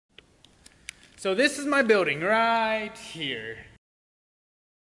So this is my building right here.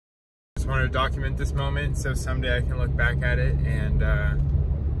 Just wanted to document this moment so someday I can look back at it and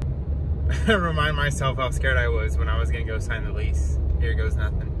remind myself how scared I was when I was gonna go sign the lease. Here goes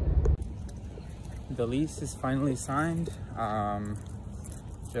nothing. The lease is finally signed.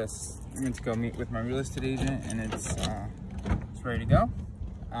 Just went to go meet with my real estate agent and it's ready to go.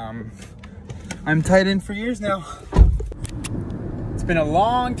 I'm tied in for years now. It's been a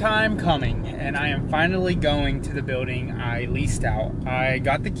long time coming and I am finally going to the building I leased out. I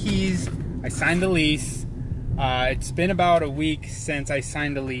got the keys, I signed the lease. It's been about a week since I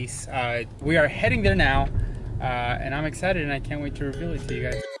signed the lease. We are heading there now and I'm excited and I can't wait to reveal it to you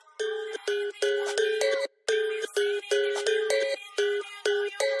guys.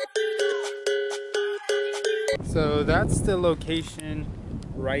 So that's the location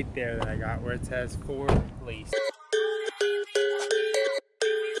right there that I got where it says for lease.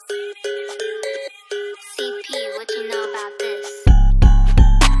 CP, what you know about this?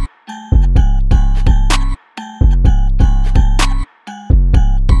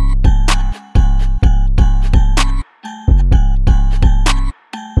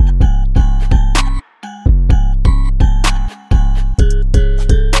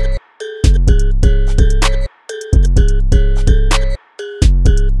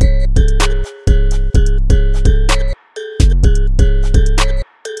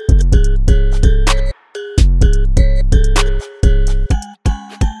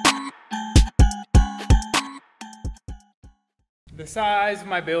 The size of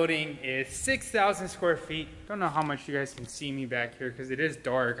my building is 6,000 square feet. Don't know how much you guys can see me back here because it is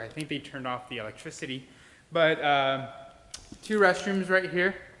dark. I think they turned off the electricity. But 2 restrooms right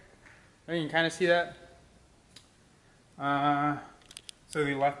here. You can kind of see that. So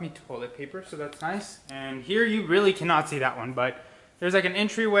they left me toilet paper, so that's nice. And here you really cannot see that one, but there's like an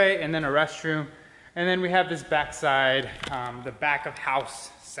entryway and then a restroom. And then we have this back side, the back of house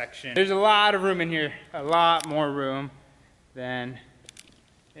section. There's a lot of room in here, a lot more room than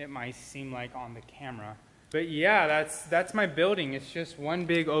it might seem like on the camera. But yeah, that's my building. It's just one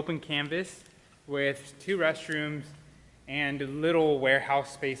big open canvas with 2 restrooms and a little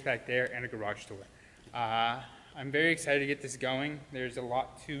warehouse space back there and a garage door. I'm very excited to get this going. There's a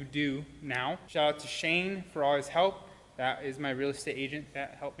lot to do now. Shout out to Shane for all his help. That is my real estate agent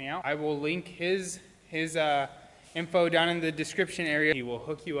that helped me out. I will link his info down in the description area. He will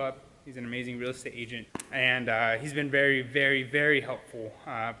hook you up. He's an amazing real estate agent, and he's been very, very, very helpful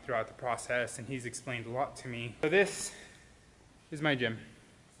throughout the process, and he's explained a lot to me. So this is my gym,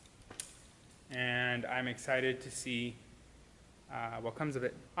 and I'm excited to see what comes of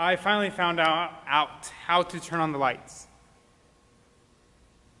it. I finally found out how to turn on the lights.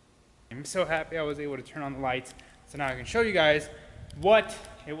 I'm so happy I was able to turn on the lights, so now I can show you guys what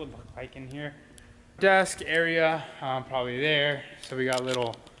it would look like in here. Desk area, probably there. So we got a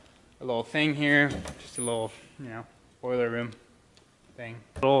little thing here, just a little, boiler room thing.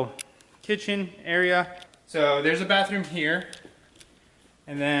 Little kitchen area. So there's a bathroom here,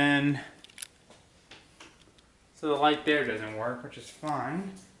 and then, so the light there doesn't work, which is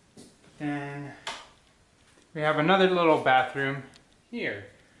fine. Then we have another little bathroom here.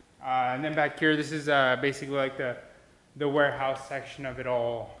 And then back here, this is basically like the warehouse section of it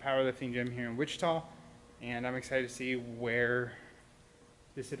all. Powerlifting gym here in Wichita. And I'm excited to see where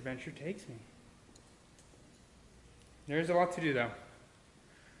this adventure takes me. There's a lot to do though.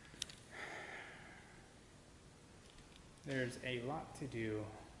 There's a lot to do.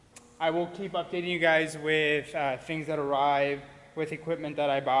 I will keep updating you guys with things that arrive, with equipment that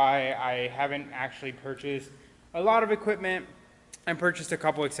I buy. I haven't actually purchased a lot of equipment. I purchased a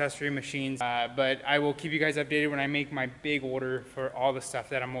couple accessory machines, but I will keep you guys updated when I make my big order for all the stuff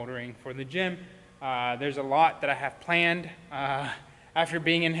that I'm ordering for the gym. There's a lot that I have planned. After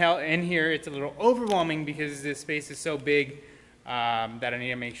being in here, it's a little overwhelming because this space is so big that I need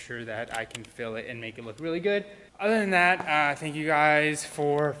to make sure that I can fill it and make it look really good. Other than that, thank you guys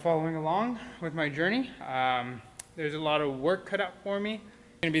for following along with my journey. There's a lot of work cut out for me.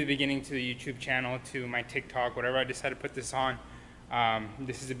 It's going to be the beginning to the YouTube channel, to my TikTok, whatever I decide to put this on.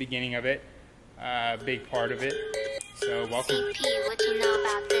 This is the beginning of it, big part of it. So welcome. CP, what you